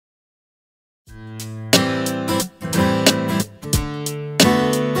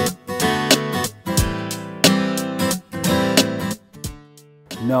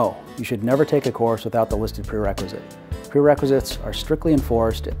No, you should never take a course without the listed prerequisite. Prerequisites are strictly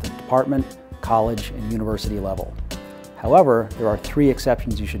enforced at the department, college, and university level. However, there are 3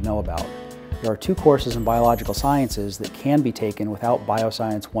 exceptions you should know about. There are 2 courses in biological sciences that can be taken without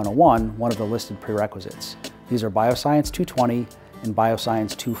Bioscience 101, one of the listed prerequisites. These are Bioscience 220 and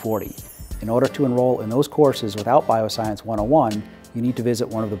Bioscience 240. In order to enroll in those courses without Bioscience 101, you need to visit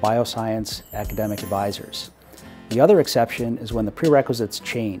one of the bioscience academic advisors. The other exception is when the prerequisites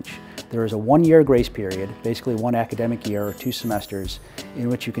change. There is a 1-year grace period, basically 1 academic year or 2 semesters, in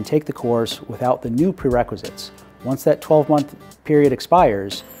which you can take the course without the new prerequisites. Once that 12-month period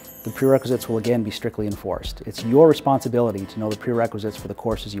expires, the prerequisites will again be strictly enforced. It's your responsibility to know the prerequisites for the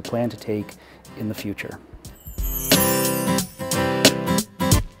courses you plan to take in the future.